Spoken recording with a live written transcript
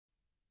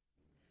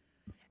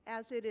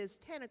As it is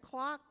 10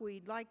 o'clock,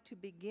 we'd like to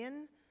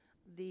begin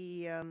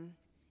the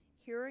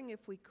hearing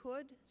if we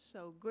could.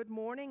 So good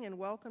morning and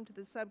welcome to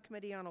the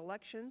Subcommittee on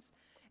Elections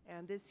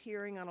and this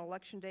hearing on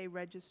Election Day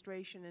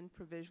registration and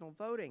provisional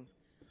voting.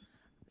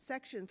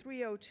 Section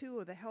 302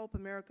 of the Help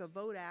America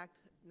Vote Act,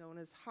 known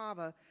as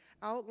HAVA,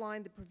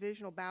 outlined the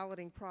provisional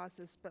balloting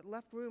process but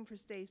left room for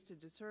states to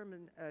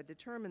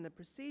determine the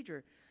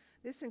procedure.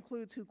 This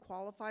includes who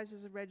qualifies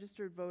as a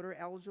registered voter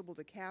eligible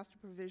to cast a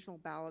provisional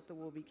ballot that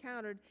will be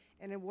counted,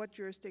 and in what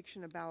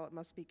jurisdiction a ballot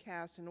must be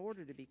cast in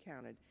order to be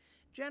counted.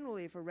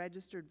 Generally, if a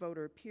registered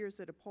voter appears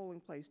at a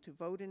polling place to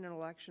vote in an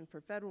election for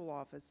federal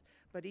office,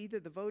 but either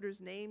the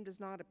voter's name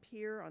does not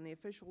appear on the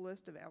official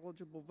list of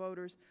eligible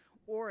voters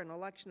or an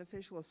election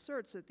official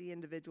asserts that the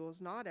individual is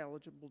not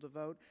eligible to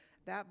vote,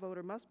 that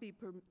voter must be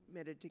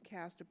permitted to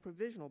cast a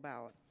provisional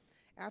ballot.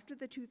 After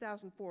the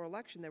 2004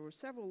 election, there were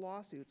several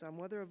lawsuits on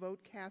whether a vote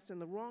cast in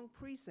the wrong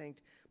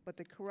precinct but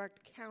the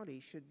correct county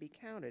should be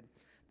counted.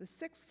 The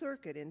Sixth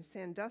Circuit in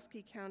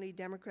Sandusky County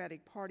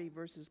Democratic Party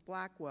versus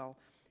Blackwell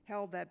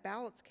held that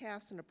ballots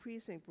cast in a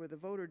precinct where the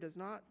voter does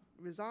not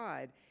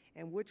reside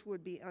and which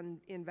would be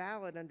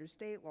invalid under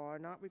state law are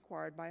not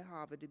required by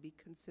HAVA to be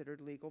considered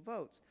legal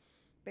votes.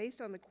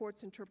 Based on the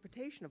court's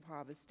interpretation of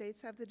HAVA,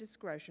 states have the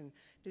discretion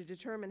to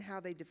determine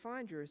how they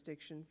define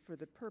jurisdiction for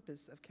the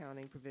purpose of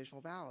counting provisional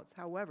ballots.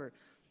 However,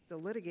 the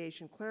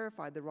litigation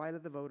clarified the right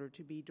of the voter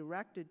to be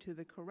directed to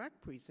the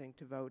correct precinct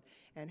to vote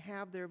and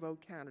have their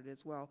vote counted,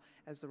 as well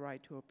as the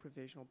right to a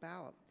provisional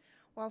ballot.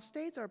 While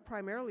states are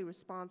primarily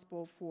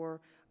responsible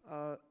for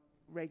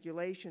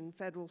regulation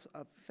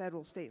of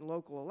federal, state, and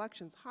local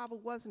elections, HAVA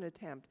was an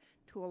attempt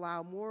to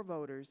allow more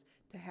voters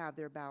to have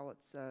their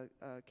ballots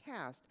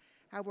cast.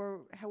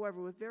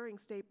 However, with varying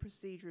state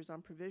procedures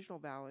on provisional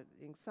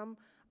balloting, some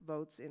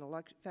votes in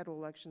federal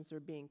elections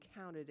are being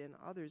counted and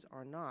others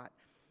are not.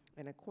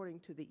 And according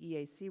to the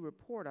EAC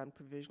report on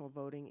provisional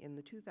voting in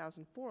the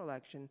 2004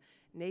 election,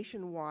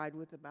 nationwide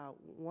with about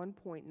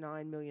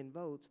 1.9 million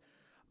votes,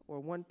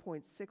 or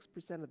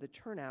 1.6% of the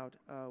turnout,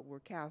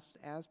 were cast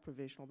as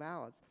provisional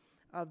ballots.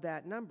 Of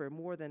that number,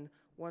 more than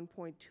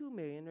 1.2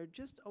 million, or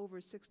just over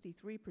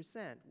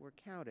 63%, were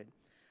counted.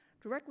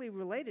 Directly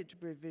related to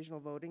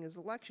provisional voting is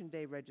Election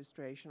Day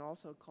registration,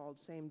 also called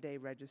same-day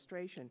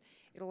registration.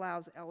 It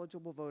allows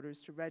eligible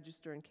voters to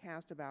register and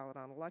cast a ballot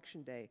on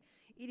Election Day.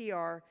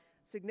 EDR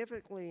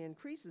significantly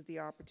increases the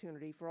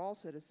opportunity for all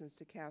citizens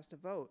to cast a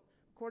vote.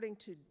 According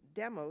to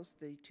Demos,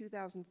 the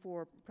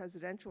 2004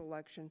 presidential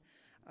election,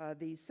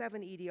 the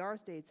 7 EDR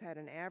states had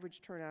an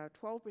average turnout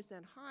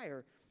 12%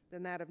 higher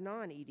than that of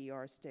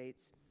non-EDR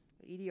states.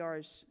 EDR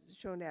is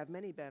shown to have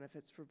many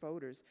benefits for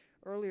voters.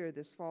 Earlier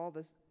this fall,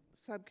 the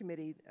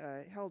subcommittee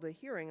held a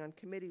hearing on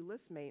committee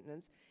list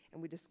maintenance,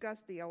 and we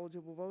discussed the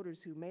eligible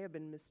voters who may have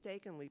been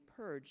mistakenly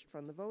purged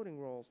from the voting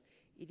rolls.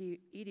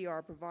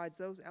 EDR provides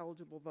those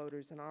eligible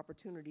voters an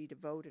opportunity to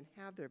vote and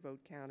have their vote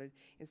counted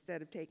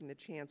instead of taking the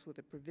chance with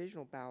a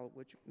provisional ballot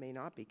which may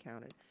not be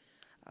counted.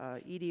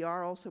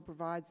 EDR also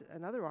provides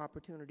another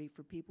opportunity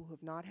for people who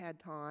have not had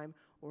time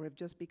or have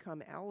just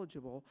become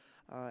eligible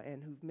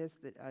and who've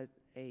missed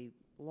a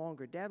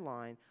longer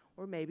deadline,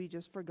 or maybe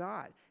just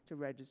forgot to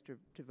register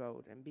to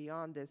vote. And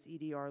beyond this,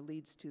 EDR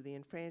leads to the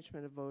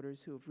enfranchisement of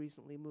voters who have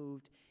recently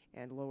moved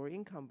and lower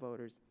income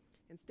voters.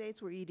 In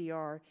states where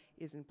EDR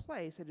is in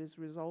place, it has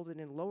resulted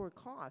in lower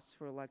costs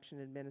for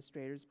election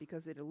administrators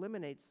because it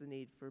eliminates the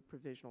need for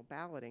provisional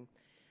balloting.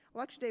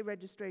 Election Day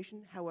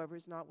registration, however,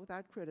 is not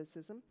without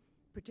criticism,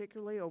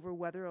 particularly over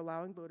whether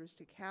allowing voters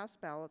to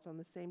cast ballots on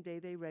the same day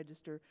they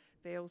register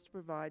fails to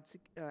provide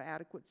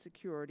adequate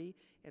security,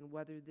 and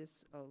whether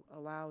this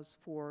allows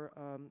for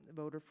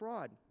voter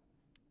fraud.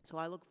 So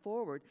I look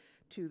forward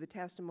to the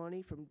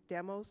testimony from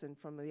Demos and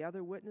from the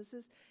other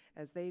witnesses,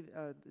 as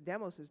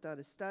Demos has done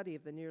a study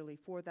of the nearly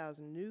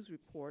 4,000 news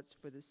reports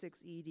for the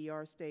 6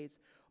 EDR states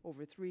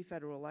over 3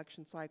 federal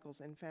election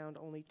cycles and found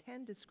only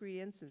 10 discrete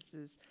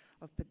instances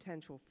of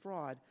potential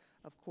fraud.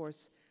 Of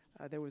course,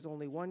 there was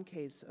only one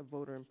case of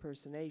voter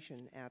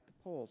impersonation at the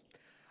polls.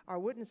 Our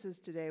witnesses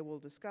today will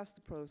discuss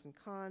the pros and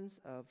cons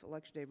of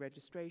Election Day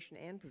registration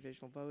and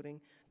provisional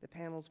voting. The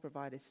panels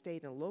provide a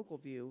state and local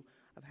view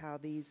of how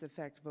these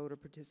affect voter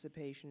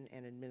participation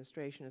and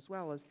administration, as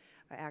well as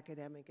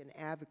academic and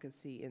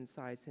advocacy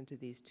insights into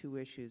these two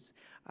issues.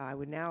 I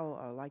would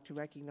now like to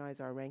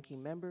recognize our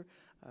ranking member,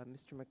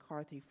 Mr.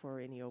 McCarthy, for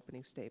any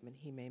opening statement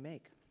he may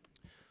make.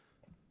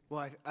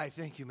 Well, I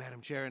thank you,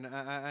 Madam Chair, and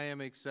I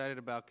am excited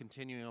about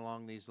continuing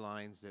along these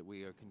lines, that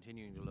we are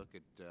continuing to look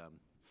at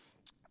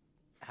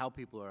how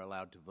people are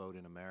allowed to vote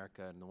in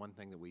America. And the one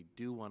thing that we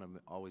do want to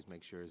always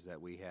make sure is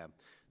that we have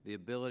the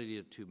ability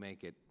to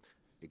make it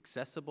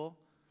accessible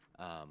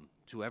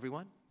to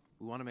everyone.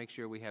 We want to make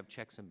sure we have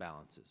checks and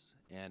balances.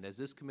 And as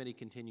this committee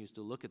continues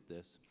to look at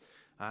this,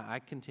 I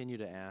continue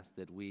to ask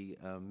that we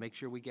make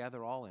sure we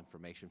gather all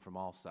information from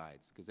all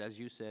sides. Because as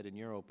you said in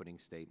your opening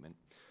statement,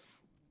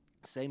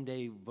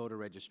 same-day voter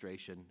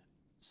registration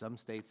Some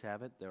states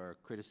have it. There are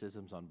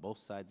criticisms on both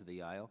sides of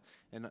the aisle.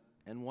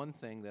 And one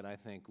thing that I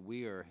think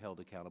we are held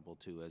accountable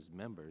to as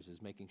members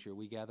is making sure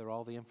we gather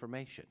all the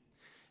information.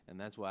 And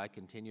that's why I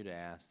continue to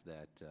ask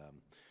that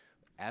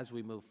as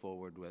we move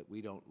forward,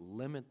 we don't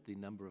limit the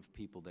number of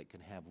people that can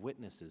have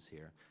witnesses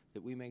here,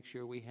 that we make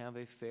sure we have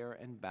a fair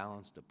and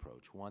balanced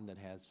approach, one that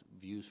has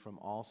views from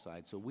all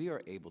sides, so we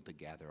are able to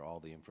gather all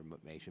the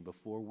information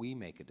before we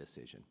make a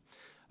decision.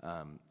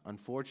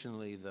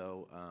 Unfortunately,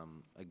 though,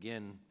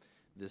 again,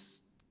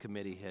 this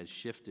committee has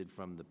shifted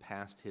from the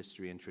past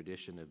history and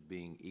tradition of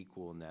being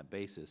equal on that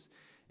basis,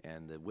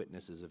 and the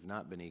witnesses have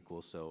not been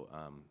equal, so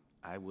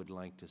I would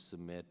like to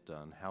submit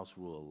on House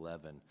Rule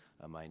 11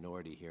 a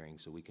minority hearing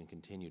so we can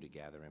continue to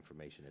gather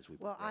information as we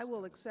Well, progress I will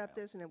down the accept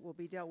aisle. this, and it will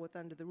be dealt with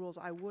under the rules.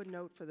 I would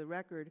note for the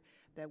record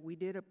that we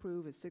did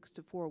approve a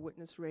 6-to-4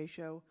 witness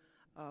ratio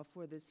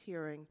for this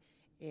hearing,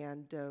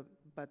 and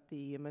but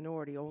the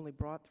minority only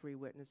brought 3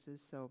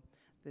 witnesses, so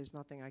there's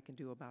nothing I can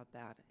do about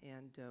that.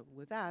 And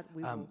with that,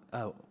 we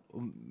will...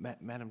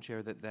 Madam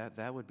Chair,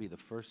 that would be the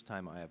first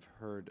time I have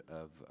heard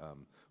of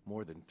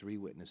more than 3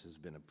 witnesses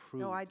been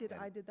approved. No, I did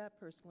that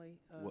personally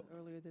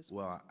earlier this week.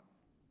 Well,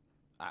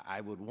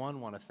 I would,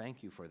 one, want to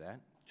thank you for that.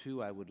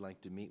 2, I would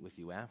like to meet with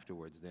you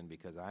afterwards then,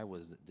 because I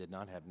did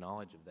not have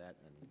knowledge of that,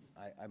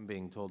 and I'm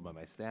being told by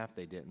my staff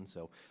they didn't.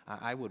 So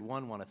I would,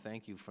 one, want to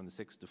thank you from the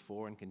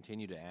 6-to-4 and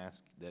continue to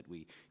ask that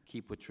we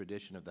keep with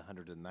tradition of the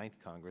 109th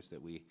Congress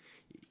that we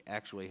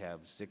actually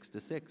have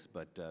 6-to-6,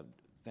 but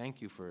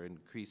thank you for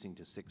increasing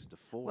to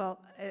 6-to-4.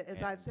 Well,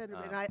 as I've said,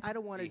 and I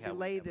don't want to see how we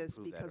delay have this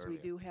approved that because we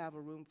earlier. do have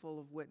a room full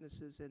of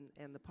witnesses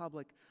and the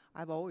public.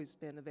 I've always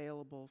been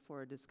available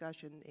for a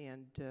discussion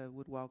and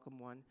would welcome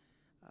one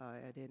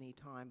at any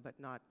time, but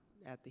not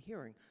at the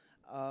hearing.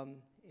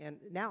 And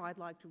now I'd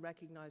like to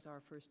recognize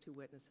our first 2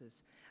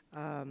 witnesses.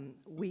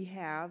 We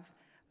have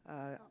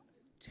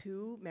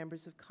 2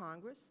 members of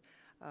Congress.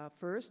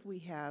 First, we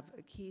have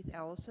Keith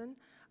Ellison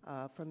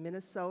from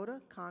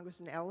Minnesota.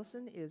 Congressman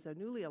Ellison is a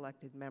newly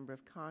elected member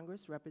of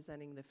Congress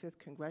representing the 5th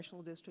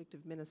Congressional District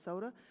of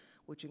Minnesota,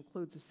 which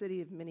includes the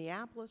city of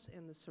Minneapolis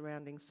and the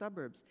surrounding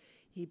suburbs.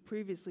 He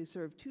previously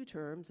served 2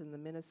 terms in the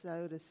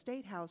Minnesota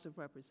State House of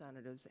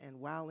Representatives, and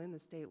while in the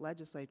state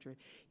legislature,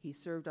 he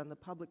served on the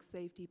Public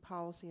Safety,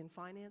 Policy, and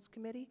Finance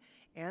Committee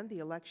and the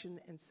Election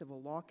and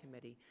Civil Law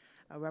Committee.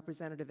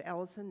 Representative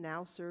Ellison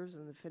now serves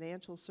in the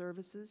Financial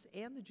Services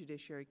and the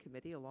Judiciary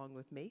Committee, along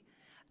with me.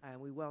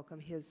 We welcome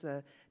his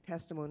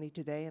testimony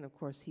today, and of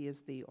course, he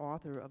is the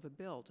author of a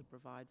bill to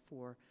provide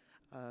for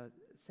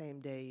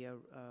same-day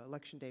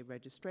Election Day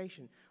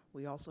registration.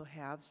 We also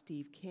have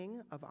Steve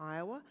King of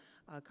Iowa.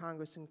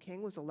 Congressman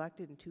King was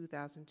elected in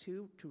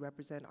 2002 to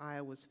represent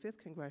Iowa's 5th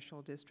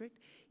Congressional District.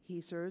 He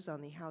serves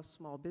on the House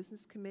Small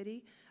Business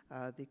Committee,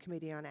 the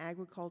Committee on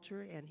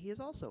Agriculture, and he is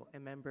also a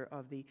member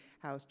of the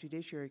House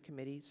Judiciary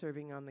Committee,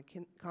 serving on the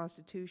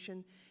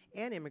Constitution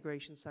and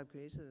Immigration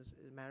Subcommittees. As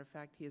a matter of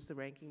fact, he is the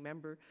ranking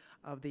member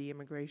of the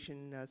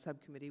Immigration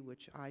Subcommittee,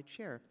 which I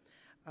chair.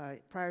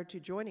 Prior to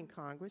joining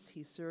Congress,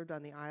 he served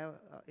on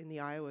in the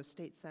Iowa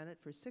State Senate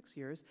for 6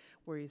 years,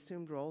 where he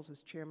assumed roles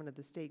as chairman of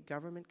the State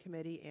Government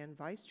Committee and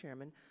vice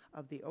chairman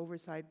of the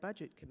Oversight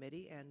Budget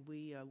Committee. And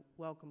we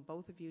welcome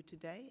both of you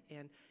today.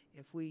 And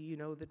if you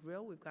know the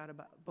drill, we've got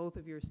both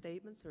of your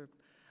statements are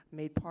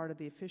made part of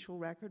the official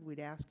record. We'd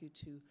ask you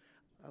to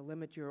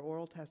limit your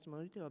oral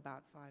testimony to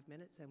about 5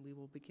 minutes, and we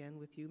will begin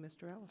with you,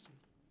 Mr. Ellison.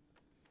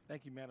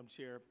 Thank you, Madam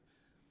Chair.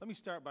 Let me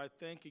start by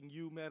thanking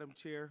you, Madam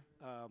Chair,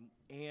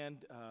 and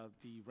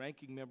the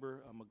ranking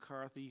member,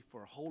 McCarthy,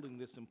 for holding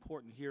this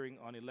important hearing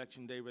on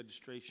Election Day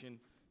registration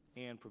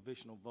and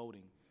provisional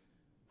voting.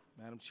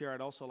 Madam Chair, I'd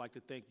also like to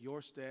thank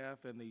your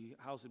staff and the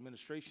House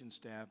administration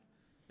staff,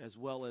 as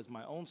well as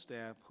my own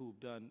staff, who've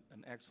done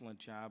an excellent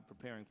job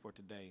preparing for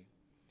today.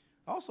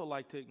 I'd also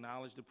like to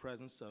acknowledge the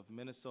presence of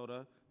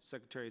Minnesota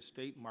Secretary of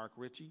State Mark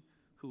Ritchie,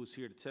 who is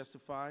here to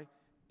testify,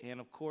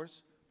 and of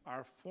course,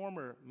 our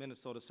former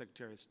Minnesota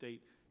Secretary of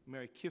State,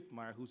 Mary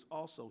Kiffmeyer, who's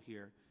also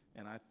here,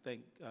 and I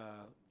thank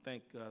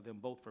them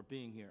both for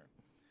being here.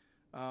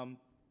 I'm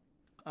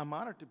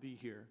honored to be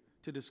here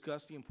to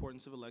discuss the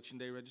importance of Election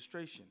Day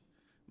registration.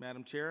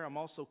 Madam Chair, I'm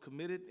also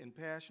committed and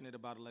passionate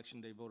about Election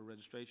Day voter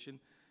registration,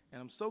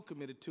 and I'm so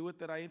committed to it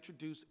that I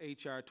introduced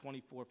H.R.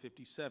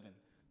 2457,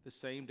 the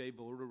Same-Day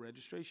Voter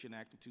Registration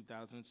Act of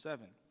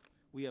 2007.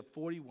 We have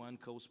 41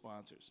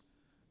 co-sponsors.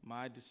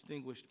 My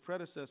distinguished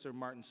predecessor,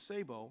 Martin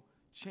Sabo,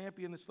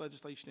 championed this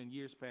legislation in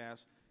years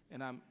past,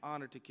 and I'm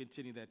honored to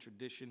continue that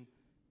tradition,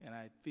 and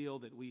I feel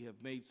that we have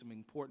made some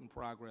important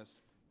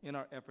progress in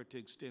our effort to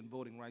extend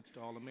voting rights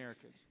to all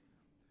Americans.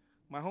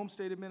 My home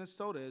state of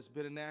Minnesota has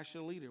been a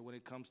national leader when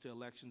it comes to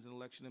elections and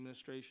election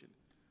administration.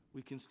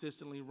 We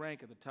consistently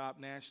rank at the top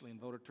nationally in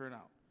voter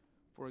turnout.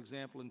 For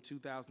example, in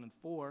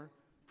 2004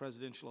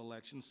 presidential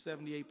elections,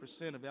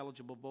 78% of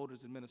eligible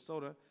voters in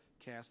Minnesota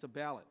cast a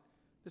ballot.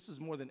 This is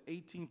more than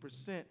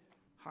 18%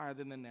 higher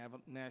than the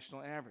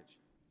national average.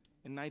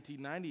 In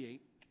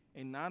 1998,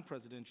 a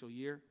non-presidential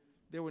year,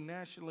 there were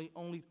nationally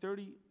only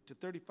 30 to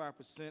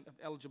 35% of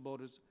eligible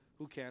voters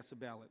who cast a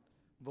ballot.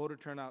 voter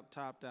turnout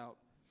topped out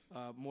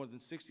more than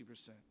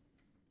 60%.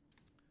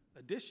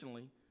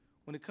 Additionally,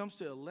 when it comes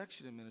to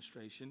election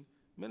administration,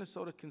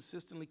 Minnesota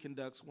consistently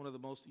conducts one of the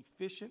most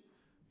efficient,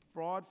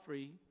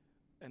 fraud-free,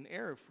 and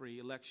error-free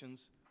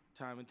elections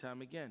time and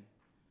time again.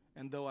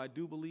 And though I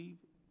do believe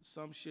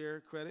some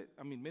share credit,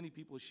 many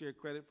people share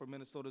credit for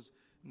Minnesota's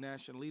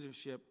national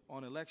leadership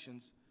on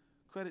elections,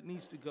 credit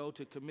needs to go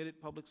to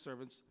committed public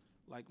servants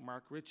like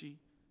Mark Ritchie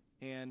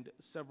and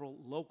several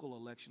local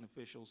election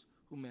officials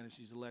who manage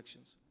these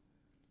elections.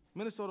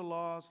 Minnesota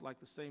laws, like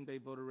the same-day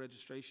voter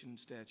registration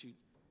statute,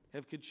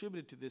 have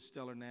contributed to this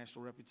stellar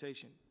national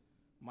reputation.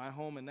 My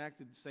home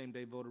enacted the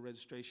same-day voter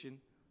registration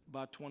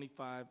about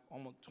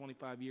almost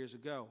 25 years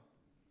ago.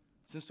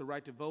 Since the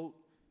right to vote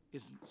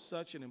is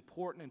such an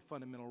important and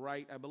fundamental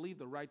right, I believe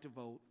the right to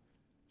vote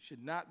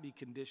should not be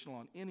conditional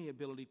on any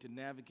ability to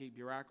navigate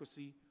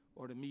bureaucracy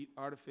or to meet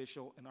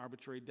artificial and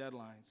arbitrary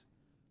deadlines.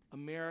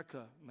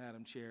 America,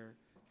 Madam Chair,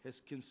 has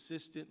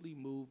consistently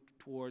moved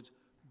towards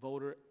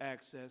voter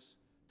access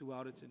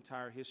throughout its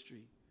entire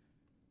history.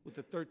 With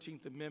the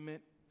 13th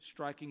Amendment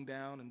striking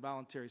down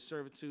involuntary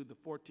servitude, the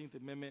 14th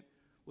Amendment,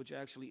 which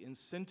actually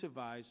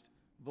incentivized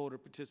voter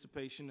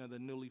participation of the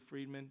newly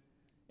freedmen,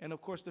 and of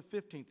course the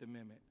 15th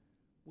Amendment,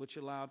 which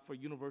allowed for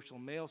universal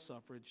male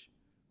suffrage.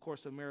 Of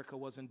course, America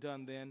wasn't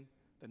done then.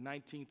 The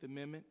 19th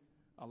Amendment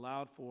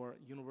allowed for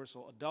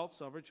universal adult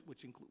suffrage,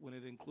 which when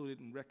it included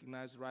and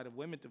recognized the right of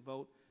women to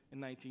vote in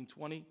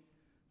 1920.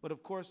 But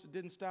of course, it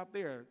didn't stop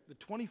there. The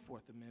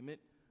 24th Amendment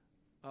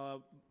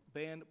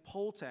banned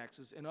poll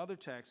taxes and other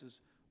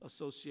taxes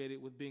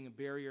associated with being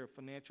a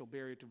financial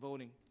barrier to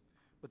voting.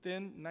 But then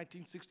in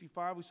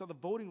 1965, we saw the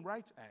Voting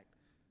Rights Act,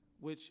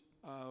 which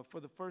for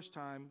the first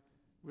time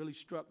really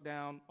struck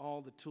down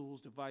all the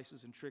tools,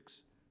 devices, and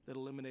tricks that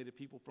eliminated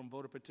people from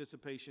voter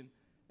participation.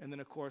 And then,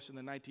 of course, in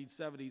the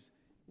 1970s,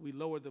 we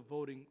lowered the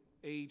voting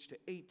age to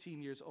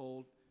 18 years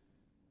old.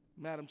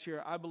 Madam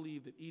Chair, I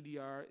believe that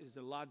EDR is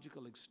a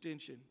logical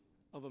extension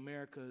of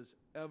America's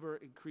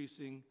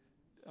ever-increasing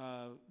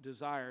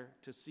desire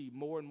to see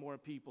more and more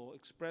people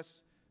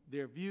express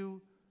their view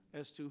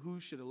as to who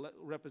should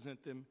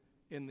represent them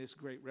in this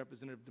great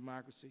representative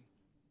democracy.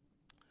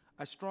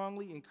 I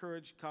strongly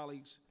encourage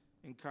colleagues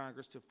in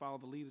Congress to follow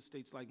the lead of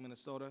states like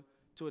Minnesota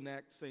to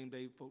enact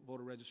same-day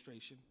voter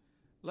registration.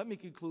 Let me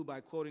conclude by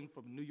quoting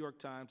from a New York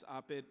Times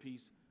op-ed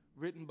piece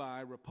written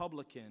by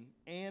Republican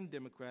and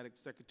Democratic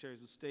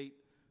Secretaries of State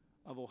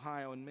of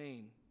Ohio and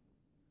Maine.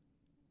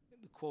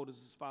 The quote is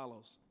as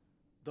follows: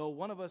 "Though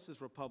one of us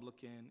is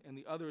Republican and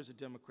the other is a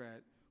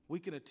Democrat, we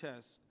can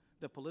attest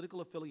that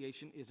political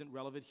affiliation isn't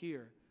relevant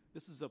here.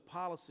 This is a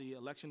policy,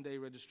 election day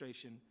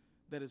registration,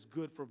 that is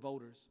good for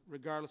voters,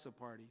 regardless of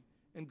party,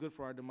 and good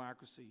for our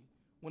democracy.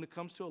 When it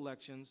comes to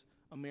elections,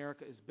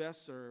 America is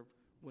best served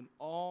when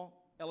all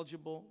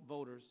eligible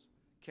voters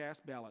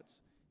cast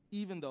ballots,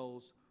 even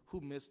those who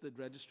missed the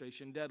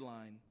registration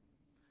deadline."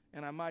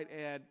 And I might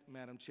add,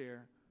 Madam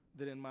Chair,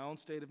 that in my own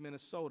state of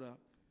Minnesota,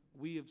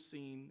 we have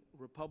seen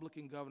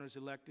Republican governors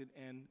elected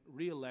and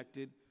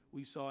reelected.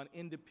 We saw an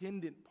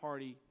independent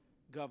party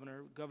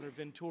governor, Governor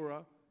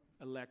Ventura,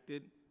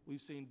 elected.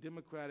 We've seen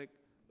Democratic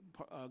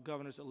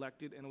governors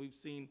elected, and we've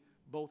seen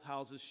both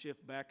houses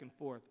shift back and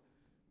forth.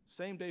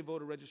 Same-day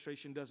voter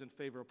registration doesn't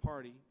favor a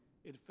party.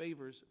 It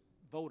favors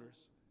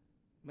voters.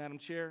 Madam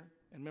Chair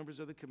and members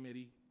of the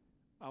committee,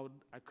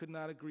 I could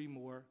not agree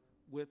more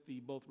with the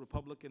both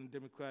Republican and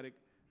Democratic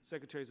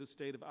Secretaries of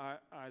State of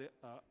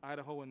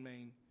Idaho and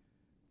Maine.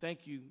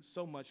 Thank you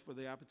so much for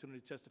the opportunity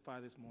to testify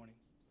this morning.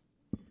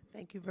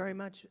 Thank you very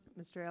much,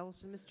 Mr.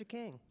 Ellison. Mr.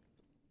 King.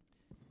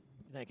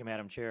 Thank you,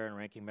 Madam Chair and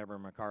Ranking Member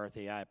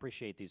McCarthy. I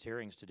appreciate these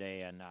hearings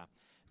today, and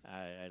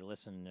I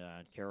listened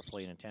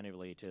carefully and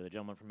attentively to the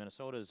gentleman from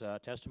Minnesota's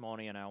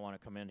testimony, and I want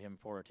to commend him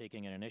for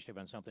taking an initiative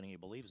on something he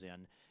believes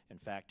in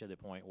fact, to the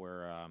point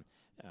where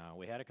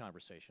we had a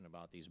conversation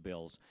about these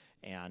bills,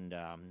 and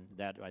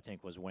that, I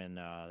think, was when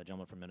the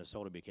gentleman from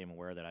Minnesota became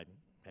aware that I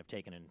have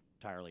taken an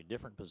entirely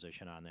different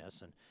position on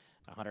this, and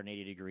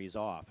 180 degrees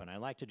off. And I'd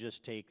like to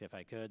just take, if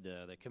I could,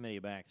 the committee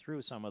back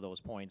through some of those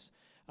points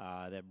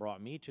that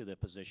brought me to the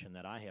position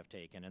that I have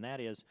taken, and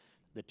that is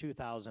the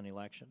 2000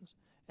 elections.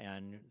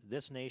 And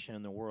this nation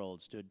and the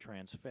world stood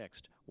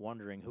transfixed,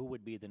 wondering who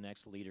would be the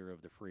next leader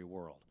of the free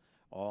world.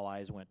 All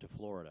eyes went to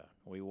Florida.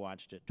 We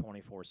watched it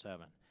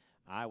 24/7.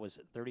 I was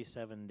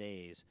 37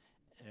 days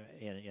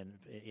in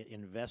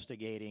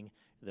investigating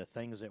the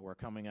things that were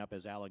coming up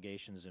as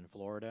allegations in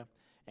Florida,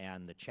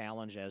 and the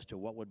challenge as to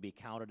what would be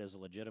counted as a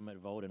legitimate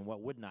vote and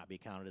what would not be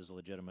counted as a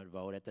legitimate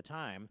vote. At the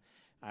time,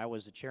 I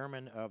was the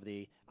chairman of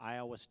the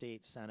Iowa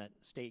State Senate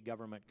State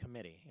Government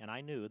Committee, and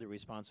I knew the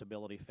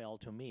responsibility fell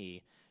to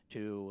me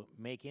to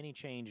make any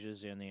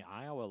changes in the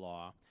Iowa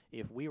law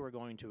if we were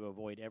going to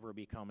avoid ever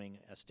becoming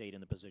a state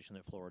in the position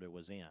that Florida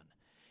was in.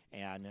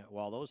 And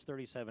while those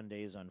 37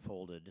 days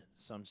unfolded,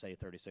 some say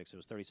 36, it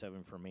was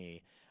 37 for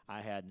me,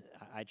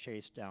 I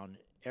chased down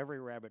every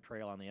rabbit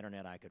trail on the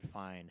internet I could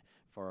find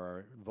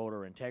for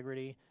voter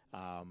integrity,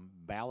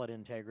 ballot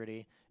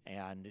integrity,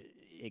 and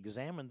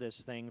examined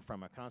this thing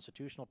from a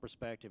constitutional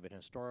perspective, an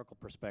historical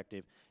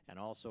perspective, and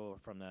also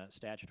from the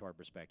statutory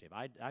perspective.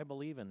 I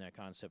believe in that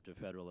concept of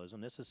federalism.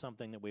 This is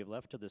something that we've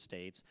left to the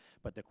states,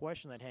 but the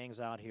question that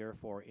hangs out here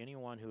for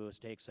anyone who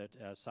takes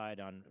a side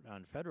on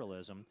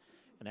federalism,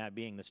 and that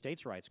being the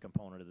states' rights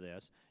component of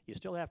this, you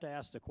still have to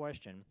ask the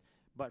question,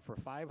 but for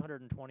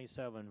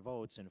 527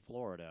 votes in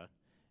Florida,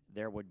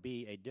 there would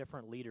be a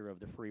different leader of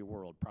the free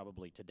world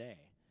probably today.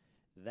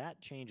 That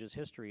changes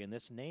history, and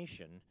this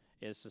nation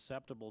is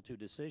susceptible to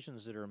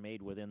decisions that are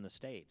made within the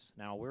states.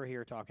 Now, we're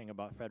here talking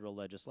about federal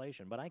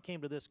legislation, but I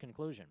came to this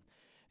conclusion,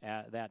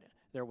 that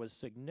there was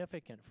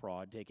significant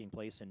fraud taking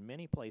place in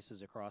many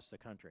places across the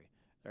country.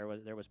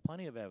 There was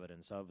plenty of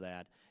evidence of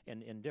that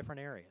in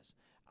different areas.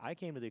 I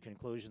came to the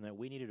conclusion that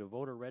we needed a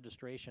voter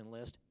registration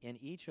list in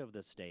each of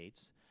the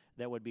states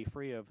that would be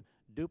free of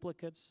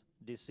duplicates,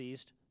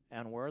 deceased,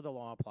 and where the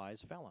law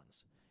applies,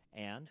 felons.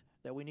 And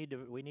that we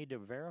need to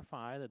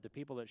verify that the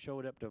people that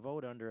showed up to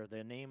vote under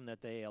the name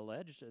that they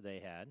alleged they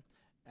had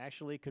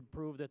actually could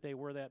prove that they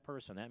were that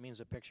person. That means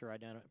a picture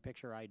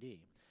ID.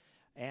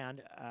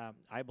 And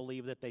I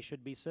believe that they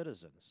should be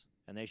citizens,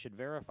 and they should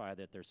verify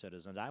that they're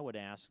citizens. I would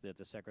ask that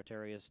the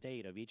Secretary of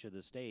State of each of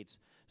the states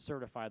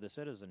certify the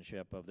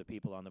citizenship of the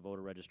people on the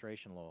voter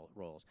registration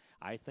rolls.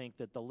 I think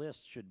that the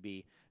list should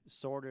be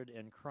sorted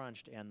and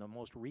crunched, and the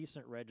most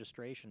recent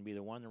registration be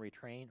the one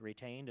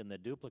retained, and the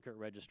duplicate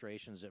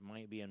registrations that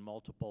might be in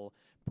multiple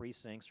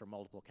precincts or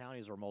multiple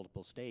counties or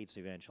multiple states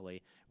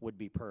eventually would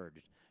be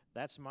purged.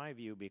 That's my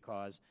view,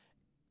 because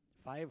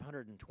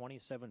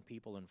 527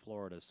 people in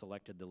Florida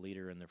selected the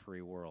leader in the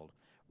free world.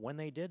 When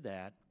they did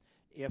that,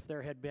 if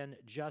there had been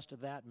just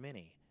that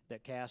many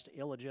that cast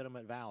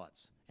illegitimate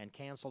ballots and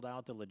canceled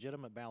out the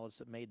legitimate ballots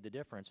that made the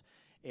difference,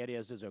 it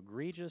is as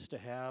egregious to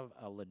have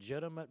a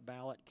legitimate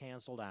ballot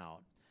canceled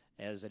out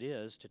as it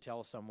is to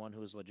tell someone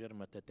who is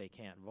legitimate that they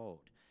can't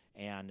vote.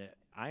 And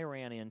I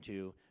ran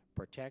into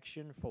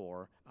protection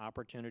for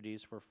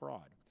opportunities for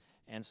fraud.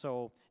 And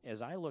so,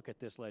 as I look at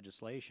this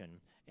legislation,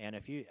 and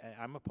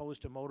I'm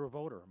opposed to motor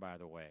voter, by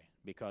the way,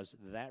 because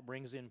that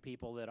brings in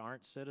people that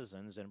aren't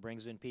citizens and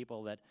brings in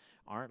people that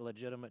aren't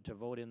legitimate to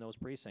vote in those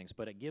precincts.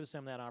 But it gives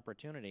them that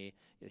opportunity.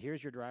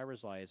 Here's your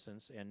driver's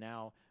license, and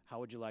now how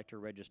would you like to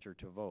register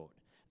to vote?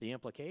 The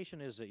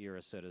implication is that you're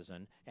a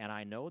citizen, and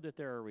I know that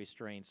there are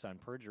restraints on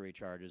perjury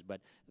charges,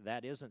 but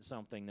that isn't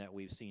something that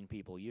we've seen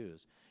people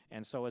use.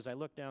 And so, as I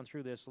look down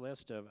through this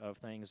list of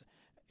things,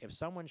 if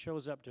someone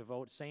shows up to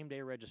vote,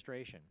 same-day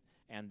registration,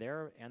 and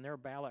their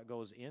ballot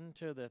goes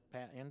into the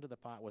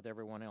pot with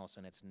everyone else,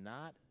 and it's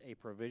not a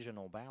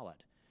provisional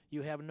ballot,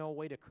 you have no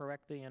way to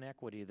correct the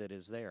inequity that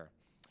is there.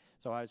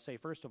 So I would say,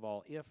 first of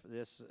all, if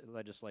this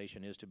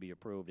legislation is to be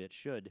approved, it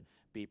should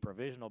be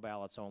provisional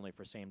ballots only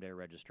for same-day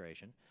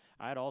registration.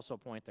 I'd also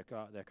point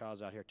the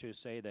cause out here to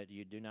say that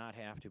you do not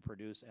have to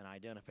produce an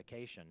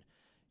identification.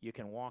 You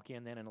can walk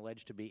in then and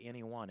allege to be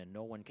anyone, and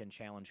no one can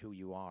challenge who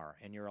you are,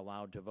 and you're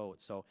allowed to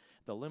vote. So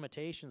the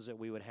limitations that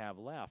we would have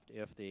left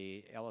if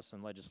the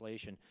Ellison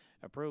legislation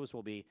approves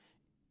will be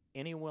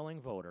any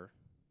willing voter,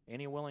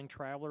 any willing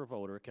traveler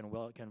voter can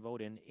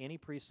vote in any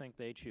precinct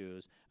they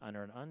choose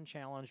under an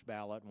unchallenged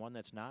ballot, one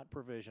that's not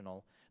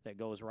provisional, that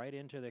goes right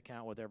into the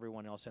count with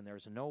everyone else, and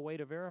there's no way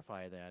to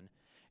verify then.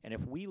 And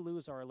if we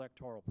lose our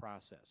electoral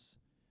process,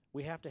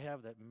 we have to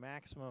have the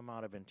maximum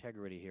amount of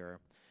integrity here,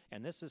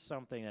 and this is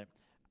something that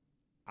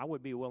I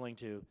would be willing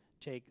to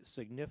take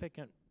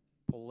significant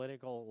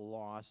political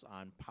loss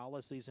on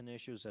policies and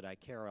issues that I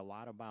care a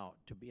lot about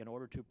in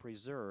order to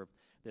preserve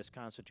this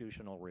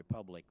constitutional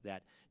republic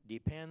that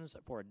depends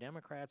for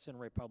Democrats and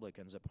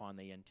Republicans upon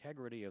the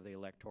integrity of the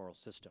electoral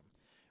system.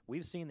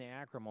 We've seen the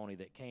acrimony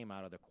that came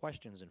out of the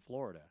questions in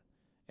Florida,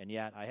 and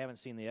yet I haven't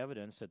seen the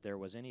evidence that there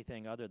was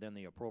anything other than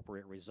the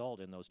appropriate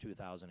result in those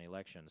 2000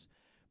 elections.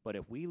 But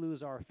if we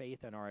lose our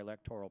faith in our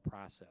electoral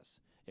process,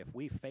 if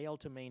we fail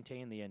to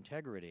maintain the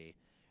integrity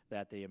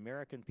that the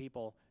American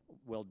people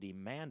will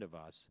demand of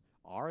us,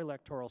 our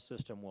electoral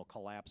system will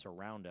collapse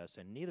around us,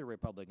 and neither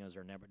Republicans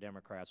or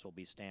Democrats will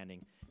be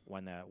standing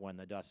when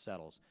the dust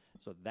settles.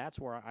 So that's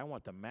where I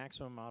want the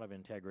maximum amount of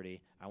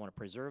integrity. I want to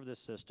preserve this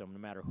system, no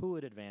matter who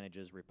it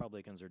advantages,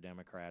 Republicans or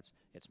Democrats.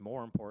 It's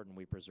more important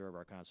we preserve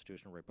our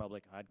constitutional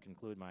republic. I'd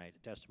conclude my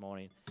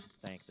testimony.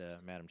 Thank the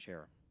Madam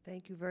Chair.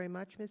 Thank you very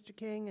much, Mr.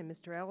 King and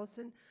Mr.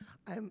 Ellison.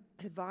 I'm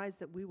advised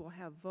that we will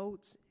have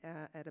votes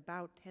at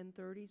about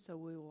 10:30, so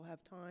we will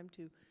have time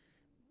to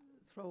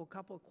throw a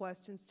couple of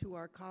questions to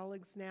our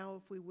colleagues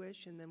now, if we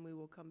wish, and then we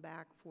will come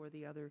back for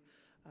the other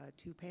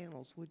two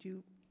panels. Would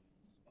you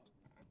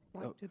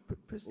like to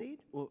proceed?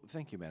 Well,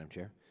 thank you, Madam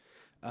Chair.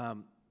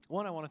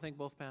 One, I want to thank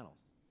both panels.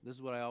 This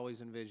is what I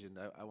always envisioned.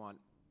 I want,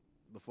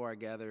 before I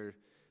gather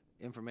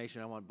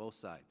information, I want both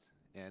sides.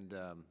 And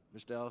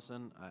Mr.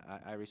 Ellison,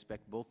 I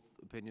respect both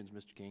opinions,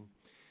 Mr. King.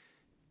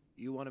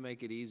 You want to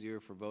make it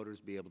easier for voters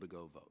to be able to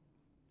go vote.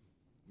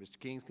 Mr.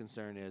 King's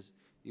concern is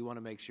you want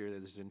to make sure that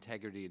there's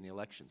integrity in the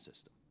election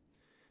system.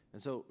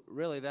 And so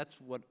really that's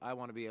what I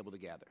want to be able to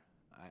gather.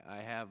 I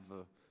have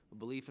a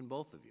belief in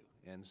both of you.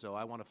 And so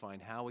I want to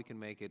find how we can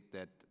make it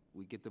that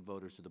we get the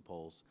voters to the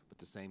polls, but at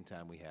the same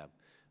time we have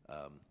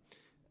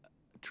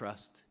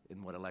trust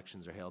in what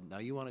elections are held. Now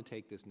you want to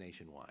take this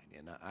nationwide.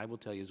 And I will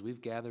tell you, as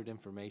we've gathered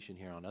information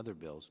here on other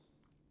bills,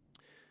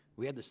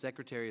 we had the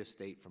Secretary of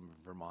State from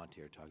Vermont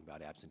here talking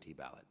about absentee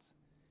ballots.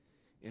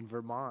 In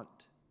Vermont,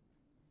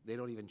 they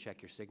don't even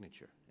check your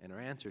signature. And her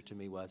answer to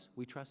me was,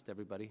 we trust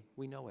everybody,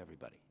 we know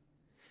everybody.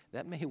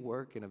 That may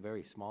work in a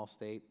very small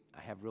state.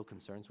 I have real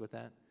concerns with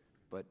that.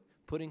 But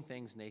putting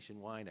things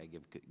nationwide, I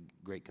give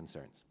great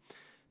concerns.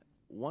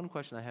 One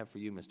question I have for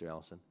you, Mr.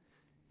 Ellison.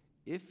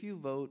 If you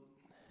vote,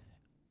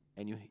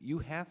 and you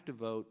have to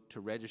vote to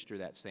register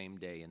that same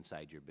day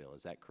inside your bill,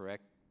 is that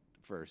correct,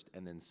 first?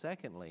 And then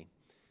secondly,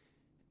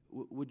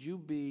 would you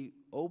be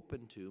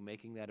open to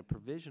making that a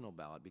provisional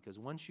ballot? Because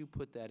once you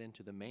put that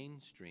into the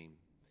mainstream,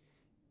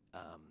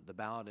 the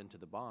ballot into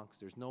the box,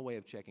 there's no way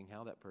of checking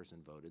how that person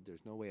voted.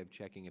 There's no way of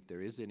checking if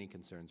there is any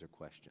concerns or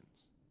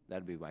questions. That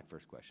would be my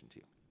first question to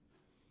you.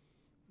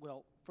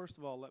 Well, first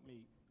of all, let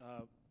me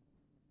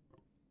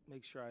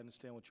make sure I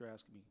understand what you're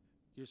asking me.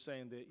 You're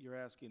saying that you're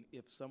asking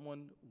if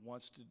someone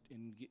wants to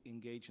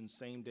engage in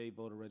same-day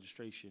voter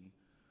registration,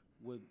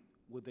 would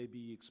they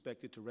be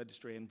expected to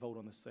register and vote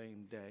on the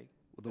same day?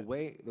 Well,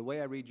 the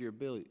way I read your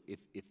bill,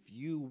 if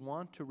you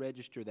want to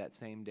register that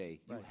same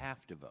day, you Right.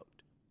 have to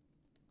vote.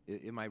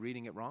 Am I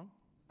reading it wrong?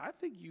 I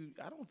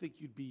don't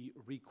think you'd be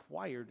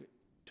required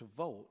to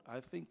vote. I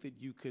think that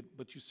you could,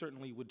 but you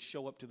certainly would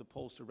show up to the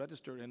polls to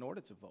register in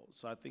order to vote.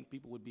 So I think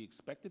people would be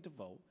expected to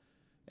vote,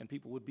 and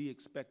people would be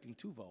expecting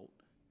to vote.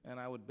 And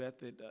I would bet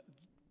that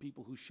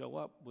people who show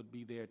up would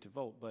be there to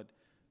vote. But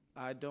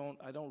I don't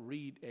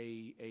read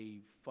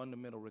a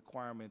fundamental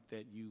requirement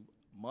that you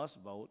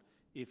must vote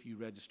if you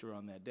register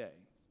on that day.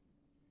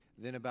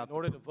 Then about In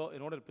order to vote,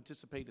 in order to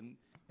participate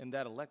in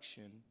that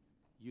election,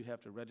 you'd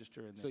have to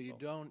register and then so you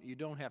vote.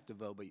 don't have to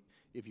vote, but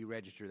if you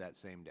register that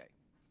same day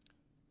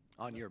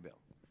on your bill.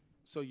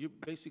 So you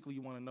basically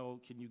you want to know,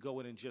 can you go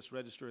in and just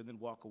register and then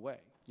walk away?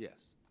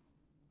 Yes.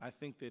 I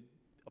think that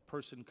a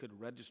person could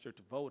register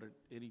to vote at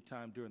any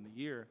time during the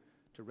year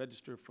to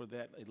register for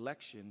that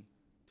election,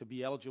 to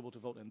be eligible to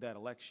vote in that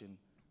election.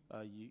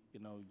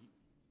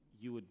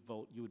 You would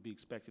vote. You would be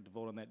expected to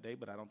vote on that day,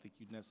 but I don't think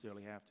you'd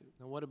necessarily have to.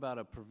 Now, what about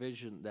a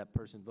provision, that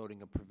person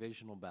voting a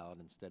provisional ballot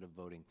instead of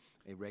voting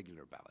a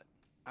regular ballot?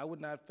 I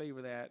would not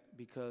favor that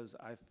because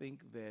I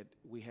think that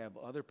we have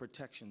other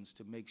protections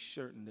to make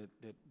certain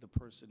that the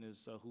person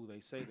is who they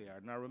say they are.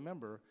 Now,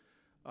 remember,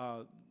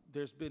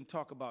 there's been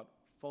talk about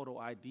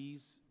photo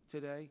IDs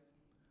today.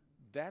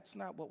 That's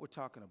not what we're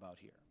talking about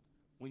here.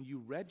 When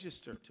you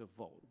register to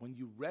vote, when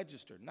you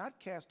register, not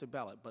cast a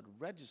ballot, but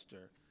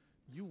register,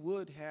 you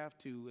would have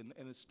to,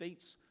 and the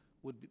states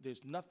would be,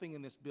 there's nothing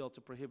in this bill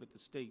to prohibit the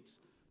states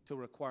to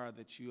require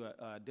that you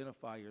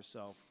identify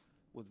yourself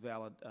with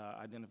valid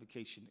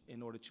identification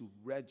in order to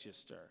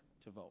register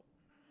to vote.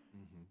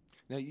 Mm-hmm.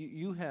 Now,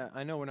 you have,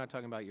 I know we're not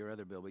talking about your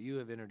other bill, but you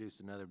have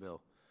introduced another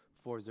bill,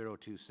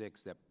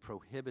 4026, that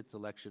prohibits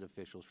election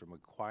officials from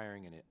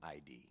requiring an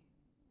ID.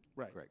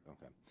 Right. Correct,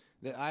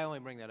 okay. I only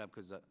bring that up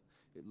because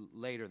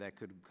later that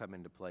could come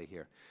into play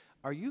here.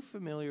 Are you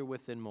familiar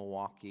with in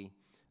Milwaukee,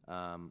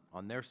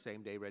 on their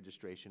same-day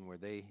registration where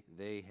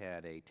they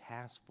had a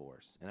task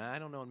force? And I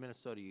don't know, in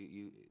Minnesota,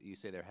 you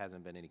say there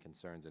hasn't been any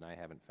concerns, and I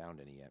haven't found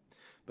any yet.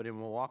 But in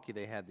Milwaukee,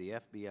 they had the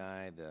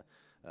FBI,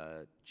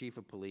 the chief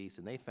of police,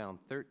 and they found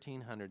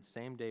 1,300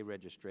 same-day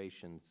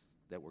registrations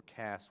that were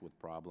cast with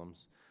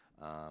problems.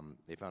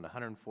 They found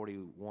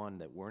 141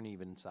 that weren't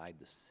even inside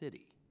the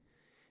city.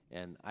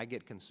 And I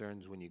get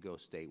concerns when you go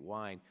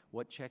statewide.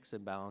 What checks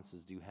and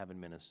balances do you have in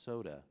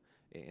Minnesota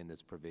in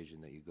this provision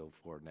that you go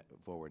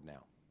forward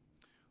now?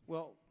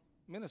 Well,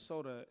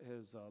 Minnesota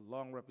has a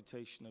long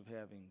reputation of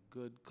having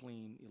good,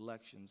 clean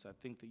elections. I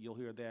think that you'll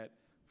hear that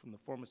from the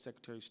former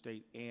Secretary of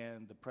State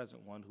and the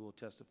present one who will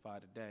testify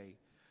today.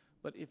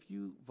 But if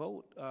you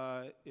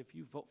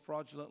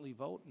fraudulently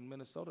vote in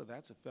Minnesota,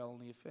 that's a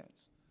felony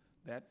offense.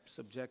 That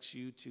subjects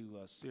you to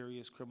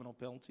serious criminal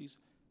penalties,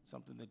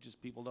 something that just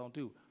people don't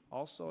do.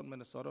 Also in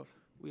Minnesota,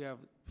 we have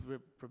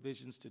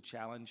provisions to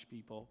challenge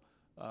people.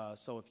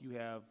 So if you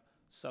have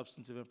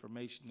substantive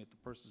information that the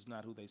person's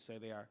not who they say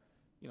they are,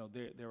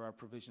 there are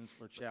provisions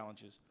for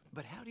challenges.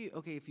 But how do you,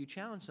 okay, if you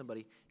challenge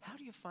somebody, how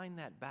do you find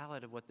that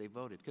ballot of what they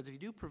voted? Because if you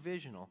do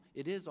provisional,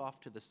 it is off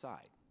to the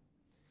side.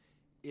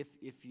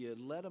 If you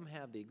let them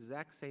have the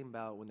exact same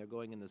ballot when they're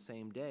going in the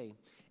same day,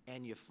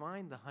 and you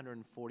find the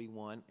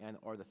 141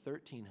 or the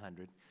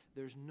 1,300,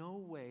 there's no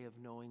way of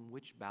knowing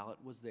which ballot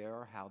was there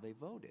or how they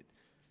voted.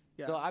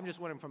 Yeah. So I'm just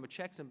wondering, from a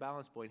checks and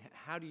balance point,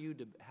 how do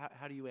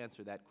you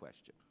answer that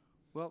question?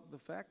 Well, the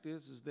fact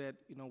is that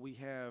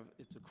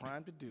it's a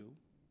crime to do.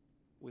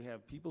 We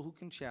have people who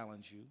can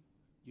challenge you.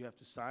 You have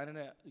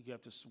to you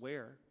have to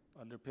swear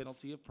under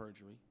penalty of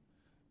perjury.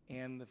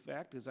 And the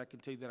fact is, I can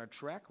tell you that our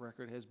track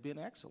record has been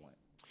excellent.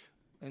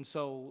 And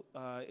so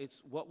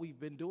it's what we've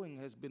been doing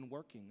has been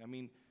working. I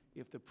mean,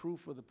 if the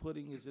proof of the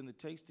pudding is in the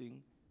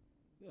tasting,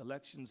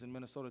 elections in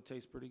Minnesota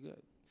taste pretty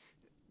good.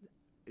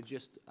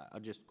 Just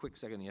quick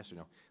second, yes or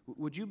no.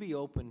 Would you be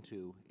open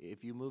to,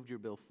 if you moved your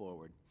bill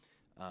forward,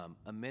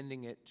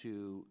 amending it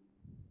to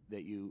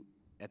that you,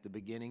 at the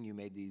beginning, you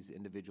made these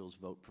individuals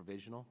vote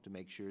provisional to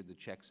make sure the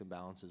checks and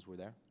balances were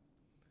there?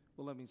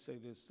 Well, let me say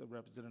this,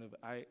 Representative.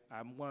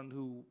 I'm one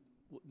who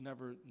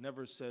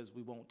never says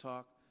we won't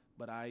talk,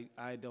 but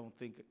I don't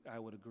think I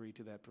would agree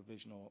to that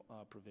provisional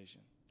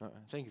provision.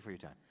 Thank you for your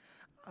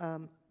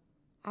time.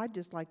 I'd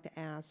just like to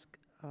ask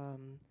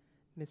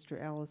Mr.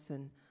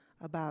 Ellison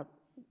about,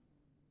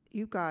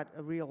 you've got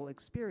a real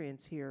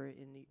experience here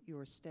in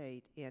your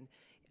state, and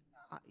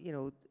you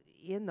know,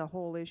 in the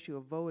whole issue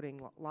of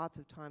voting, lots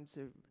of times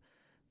there,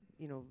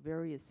 you know,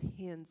 various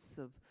hints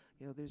of,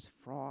 you know, there's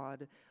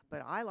fraud,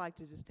 but I like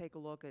to just take a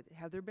look at,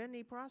 have there been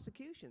any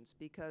prosecutions?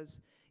 Because,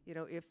 you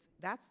know, if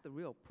that's the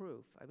real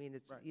proof, I mean,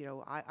 it's, right. You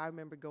know, I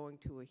remember going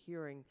to a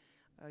hearing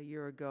a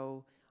year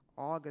ago,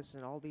 August,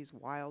 and all these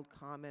wild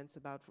comments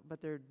about,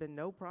 but there had been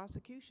no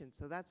prosecution.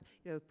 So that's,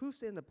 you know, the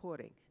proof's in the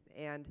pudding.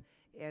 And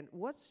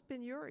what's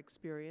been your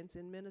experience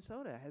in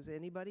Minnesota? Has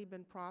anybody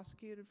been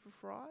prosecuted for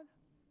fraud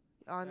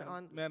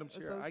Madam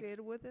Chair,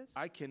 associated with this?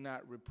 I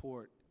cannot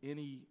report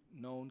any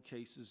known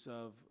cases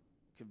of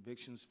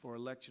convictions for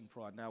election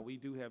fraud. Now, we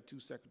do have two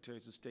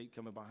secretaries of state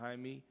coming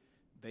behind me.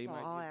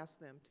 I'll ask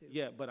them too.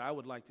 Yeah, but I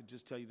would like to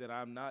just tell you that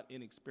I'm not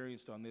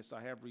inexperienced on this.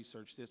 I have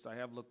researched this. I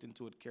have looked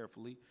into it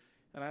carefully.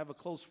 And I have a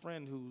close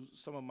friend who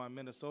some of my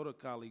Minnesota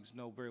colleagues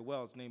know very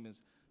well. His name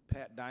is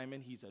Pat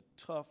Diamond. He's a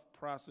tough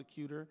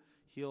prosecutor.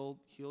 He'll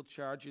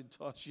charge you and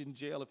toss you in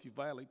jail if you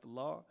violate the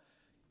law.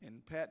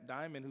 And Pat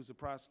Diamond, who's a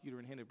prosecutor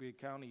in Hennepin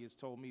County, has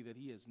told me that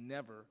he has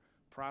never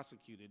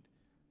prosecuted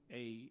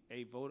an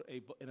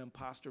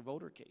imposter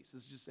voter case.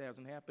 This just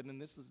hasn't happened.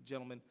 And this is a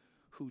gentleman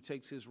who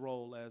takes his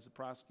role as a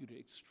prosecutor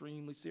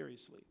extremely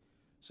seriously.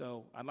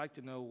 So I'd like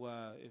to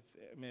know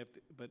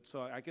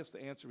so I guess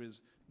the answer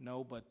is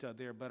no, but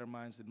there are better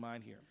minds than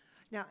mine here.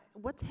 Now,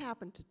 what's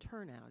happened to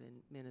turnout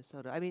in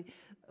Minnesota? I mean,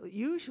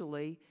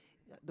 usually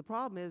the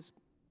problem is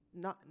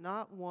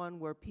not one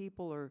where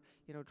people are,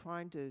 you know,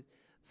 trying to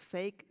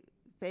fake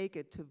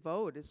it to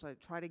vote. It's like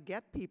try to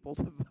get people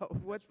to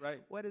vote. That's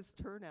right. What has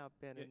turnout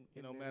been in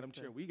you know, Minnesota? Madam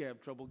Chair, we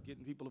have trouble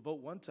getting people to vote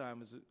one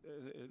time,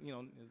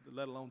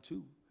 let alone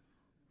two.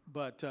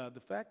 But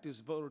the fact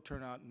is, voter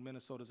turnout in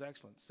Minnesota is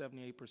excellent,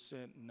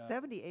 78%.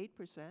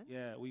 78%?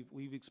 Yeah,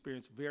 we've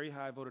experienced very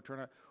high voter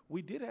turnout.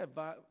 We did have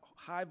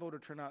high voter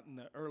turnout in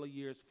the early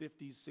years,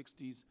 50s,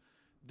 60s.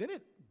 Then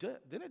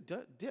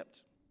it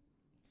dipped.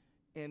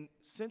 And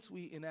since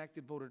we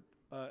enacted voter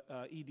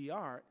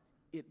EDR,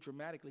 it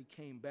dramatically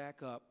came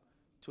back up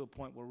to a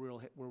point where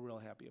we're real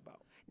happy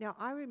about. Now,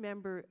 I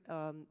remember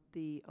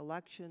the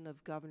election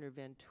of Governor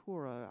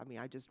Ventura. I mean,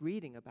 I just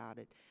reading about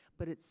it,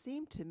 but it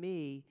seemed to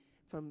me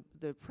from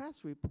the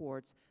press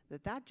reports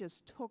that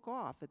just took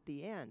off at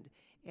the end,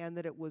 and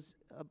that it was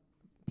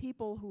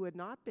people who had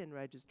not been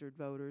registered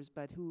voters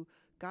but who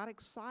got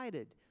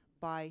excited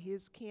by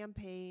his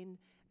campaign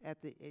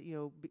at the, you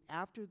know,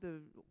 after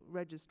the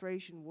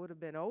registration would have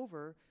been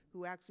over,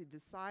 who actually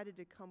decided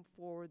to come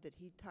forward, that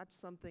he touched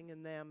something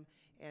in them,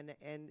 and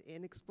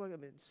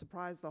inexplicably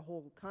surprised the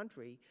whole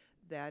country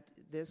that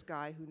this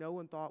guy who no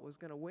one thought was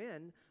going to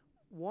win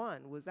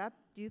won. Was that,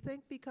 do you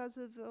think, because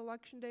of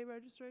Election Day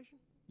registration?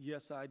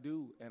 Yes, I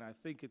do, and I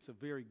think it's a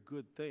very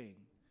good thing.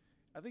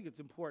 I think it's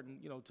important,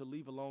 you know, to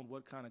leave alone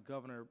what kind of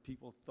governor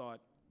people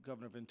thought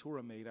Governor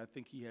Ventura made. I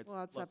think he had. Well,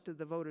 that's up to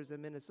the voters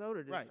in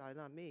Minnesota to decide,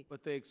 not me.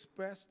 But they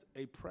expressed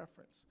a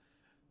preference.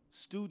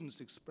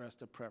 Students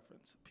expressed a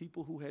preference.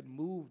 People who had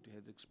moved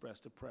had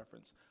expressed a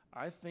preference.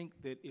 I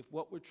think that if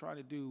what we're trying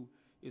to do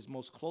is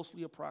most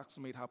closely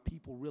approximate how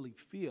people really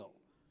feel,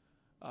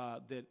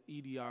 that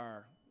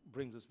EDR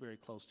brings us very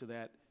close to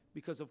that.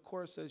 Because, of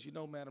course, as you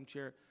know, Madam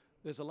Chair,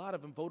 there's a lot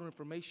of voter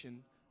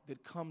information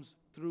that comes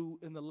through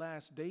in the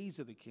last days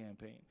of the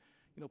campaign.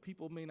 You know,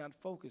 people may not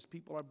focus,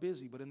 people are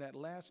busy, but in that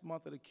last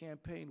month of the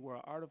campaign where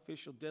an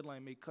artificial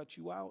deadline may cut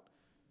you out,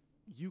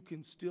 you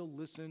can still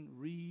listen,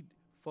 read,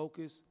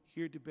 focus,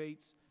 hear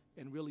debates,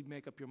 and really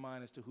make up your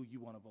mind as to who you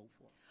want to vote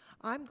for.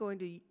 I'm going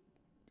to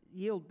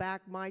yield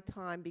back my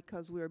time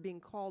because we are being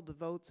called to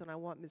votes, and I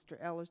want Mr.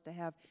 Ehlers to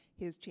have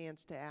his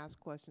chance to ask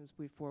questions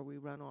before we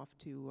run off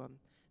to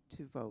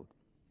vote.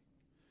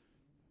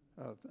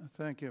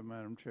 Thank you,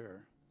 Madam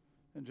Chair.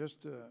 And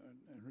just in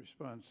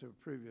response to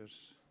a previous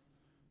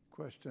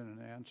question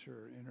and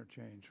answer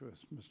interchange with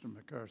Mr.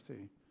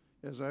 McCarthy,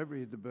 as I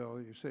read the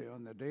bill, you say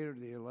on the date of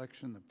the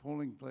election, the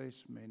polling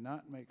place may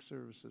not make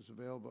services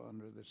available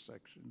under this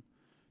section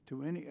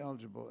to any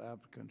eligible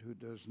applicant who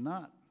does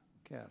not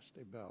cast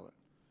a ballot.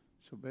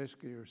 So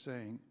basically you're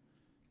saying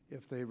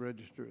if they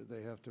register,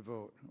 they have to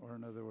vote, or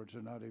in other words,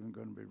 they're not even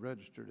going to be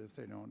registered if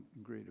they don't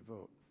agree to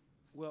vote.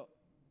 Well,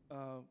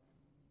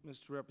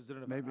 Mr.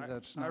 Representative, maybe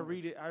that's not. I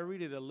read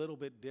it a little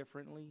bit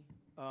differently.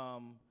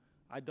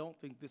 I don't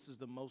think this is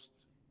the most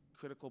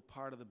critical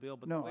part of the bill,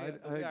 but no,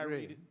 the way I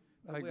agree.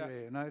 I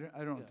agree, and I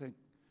don't yeah. think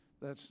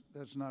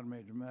that's not a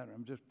major matter.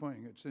 I'm just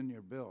pointing, it's in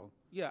your bill.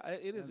 Yeah,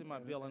 it is in my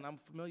And- bill, and I'm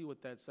familiar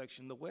with that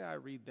section. The way I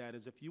read that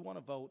is if you want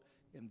to vote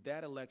in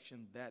that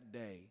election that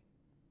day,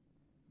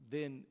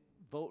 then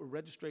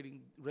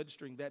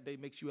registering that day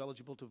makes you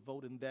eligible to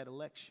vote in that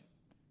election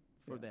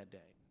for Yeah. that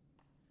day.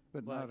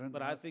 But not in,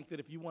 But I think that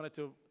if you wanted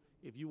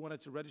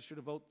to register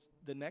to vote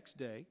the next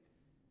day,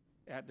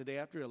 at the day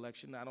after the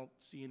election, I don't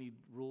see any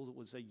rules that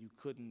would say you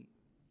couldn't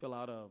fill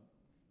out a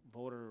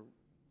voter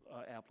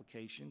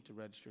application to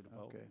register to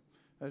vote. okay.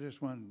 I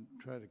just want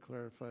to try to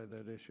clarify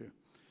that issue.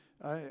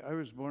 I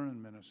was born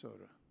in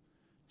Minnesota,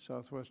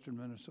 southwestern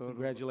Minnesota.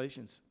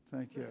 Congratulations.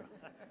 Thank you.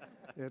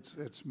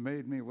 It's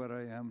made me what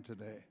I am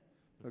today,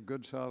 a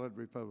good, solid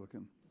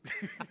Republican.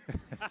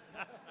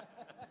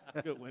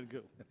 Good one,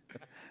 good.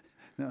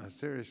 No,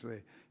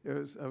 seriously.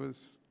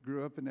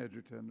 Grew up in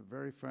Edgerton, a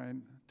very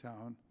fine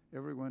town.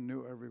 Everyone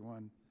knew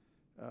everyone.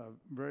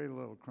 Very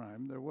little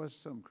crime. There was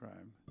some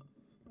crime.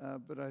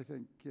 But I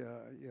think,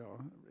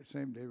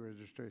 same-day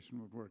registration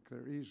would work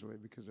there easily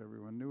because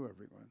everyone knew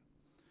everyone.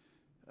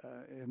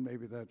 And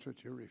maybe that's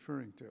what you're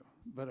referring to.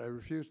 But I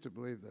refuse to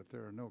believe that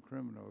there are no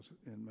criminals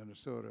in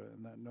Minnesota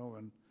and that no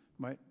one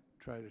might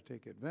try to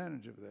take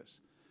advantage of this.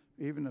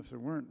 Even if there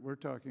weren't, we're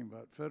talking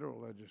about federal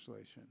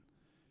legislation.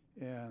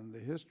 And the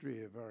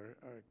history of our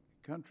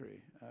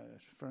country,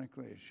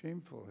 frankly a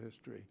shameful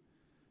history,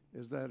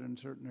 is that in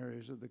certain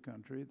areas of the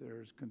country there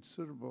is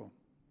considerable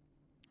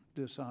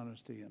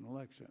dishonesty in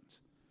elections.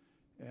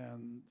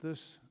 And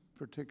this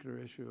particular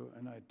issue,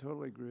 and I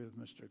totally agree with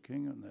Mr.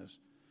 King on this,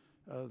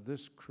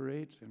 this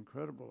creates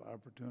incredible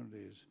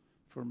opportunities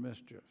for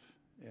mischief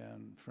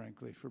and,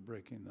 frankly, for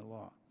breaking the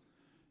law.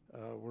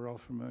 We're all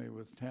familiar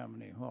with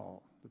Tammany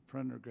Hall, the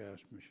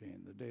Prendergast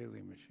machine, the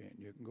Daly machine.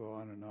 You can go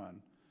on and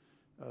on.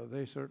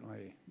 They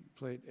certainly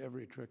played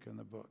every trick in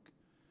the book.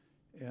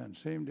 And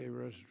same-day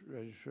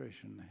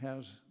registration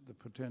has the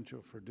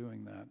potential for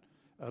doing that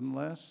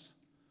unless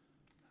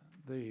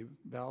the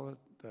ballot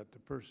that the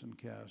person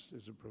casts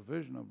is a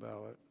provisional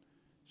ballot.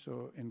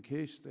 So in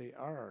case they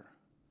are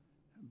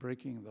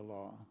breaking the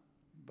law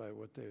by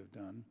what they've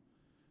done,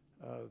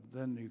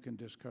 then you can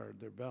discard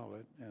their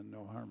ballot and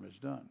no harm is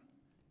done.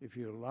 If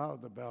you allow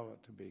the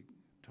ballot to be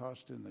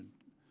tossed in the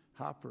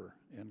hopper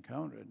and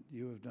counted,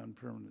 you have done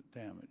permanent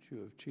damage. You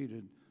have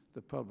cheated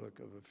the public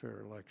of a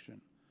fair election.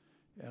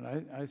 And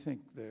I think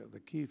the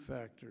key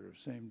factor of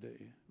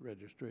same-day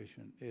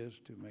registration is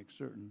to make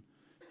certain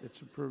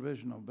it's a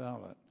provisional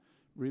ballot.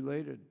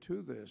 Related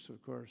to this,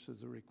 of course, is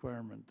the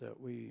requirement that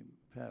we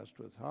passed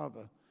with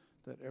HAVA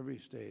that every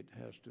state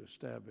has to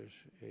establish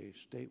a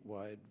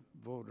statewide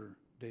voter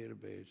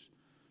database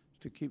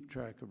to keep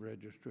track of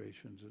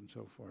registrations and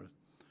so forth.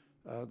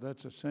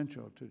 That's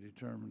essential to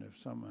determine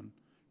if someone,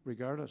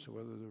 regardless of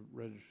whether they're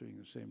registering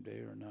the same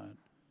day or not,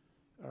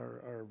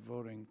 are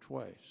voting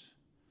twice.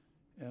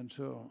 And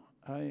so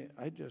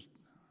I just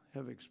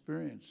have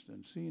experienced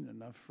and seen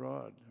enough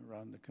fraud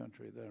around the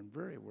country that I'm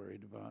very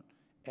worried about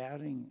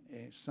adding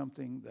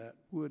something that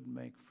would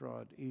make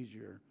fraud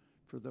easier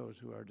for those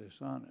who are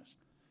dishonest.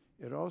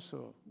 It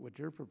also, what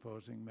you're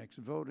proposing, makes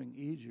voting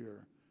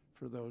easier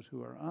for those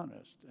who are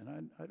honest.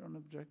 And I don't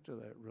object to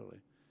that,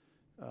 really.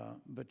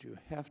 But you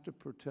have to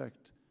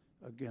protect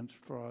against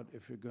fraud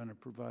if you're going to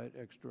provide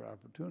extra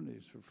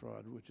opportunities for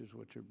fraud, which is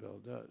what your bill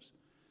does.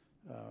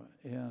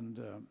 And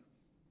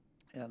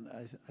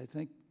I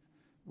think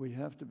we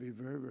have to be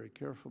very, very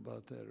careful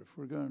about that. If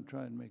we're going to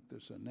try and make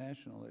this a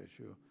national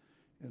issue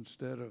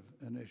instead of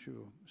an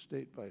issue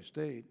state by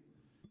state,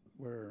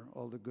 where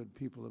all the good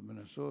people of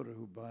Minnesota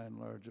who by and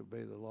large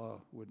obey the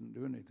law wouldn't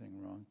do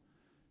anything wrong,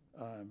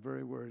 I'm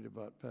very worried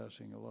about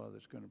passing a law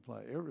that's going to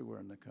apply everywhere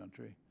in the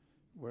country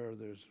where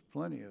there's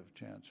plenty of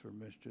chance for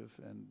mischief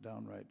and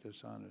downright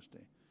dishonesty.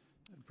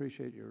 I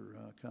appreciate your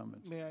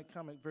comments. May I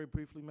comment very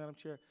briefly, Madam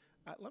Chair?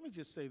 Let me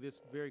just say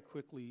this very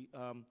quickly.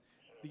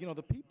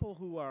 The people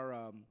who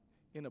are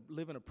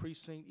live in a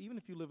precinct, even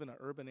if you live in an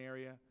urban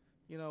area,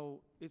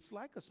 it's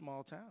like a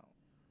small town.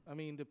 I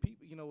mean, the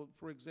people,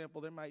 for example,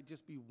 there might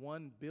just be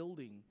one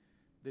building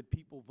that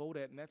people vote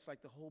at, and that's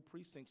like the whole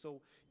precinct.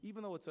 So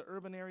even though it's an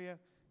urban area,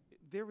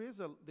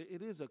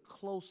 it is a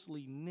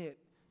closely knit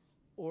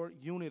or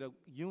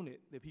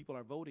unit that people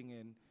are voting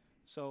in.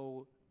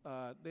 So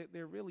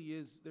there really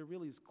is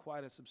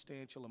quite a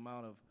substantial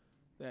amount of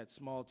that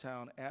small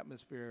town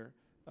atmosphere.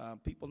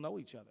 People know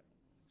each other.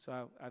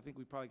 So I think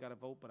we probably got to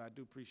vote, but I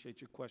do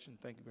appreciate your question.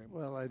 Thank you very much.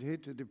 Well, I'd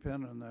hate to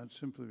depend on that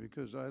simply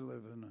because I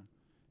live in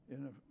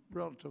a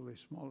relatively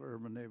small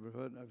urban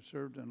neighborhood. I've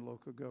served in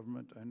local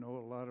government. I know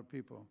a lot of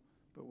people.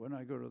 But when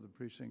I go to the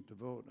precinct to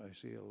vote, I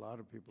see a lot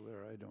of people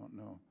there I don't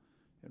know.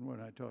 And when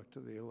I talk to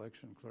the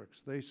election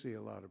clerks, they see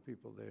a lot of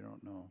people they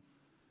don't know.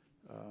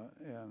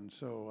 And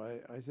so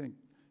I think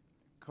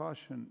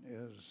caution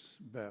is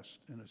best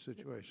in a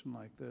situation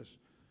like this.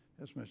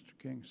 As Mr.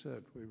 King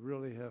said, we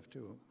really have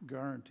to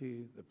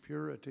guarantee the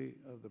purity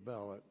of the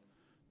ballot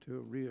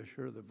to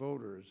reassure the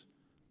voters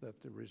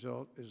that the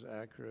result is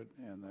accurate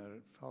and that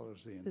it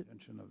follows the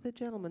intention of The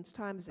gentleman's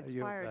time has I yield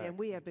expired, and back.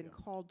 we have been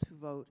called to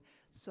vote.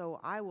 So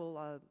I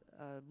will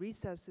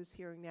recess this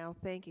hearing now,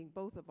 thanking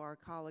both of our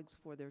colleagues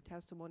for their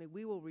testimony.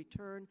 We will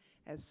return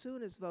as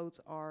soon as votes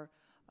are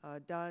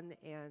done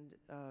and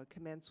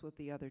commence with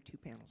the other two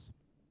panels.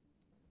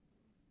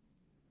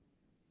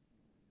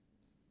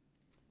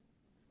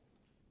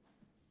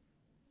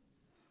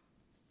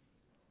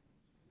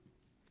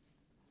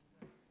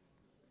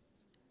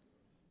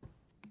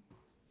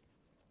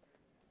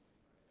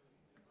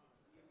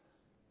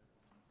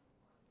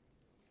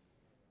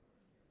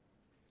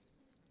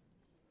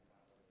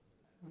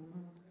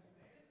 Mm-hmm.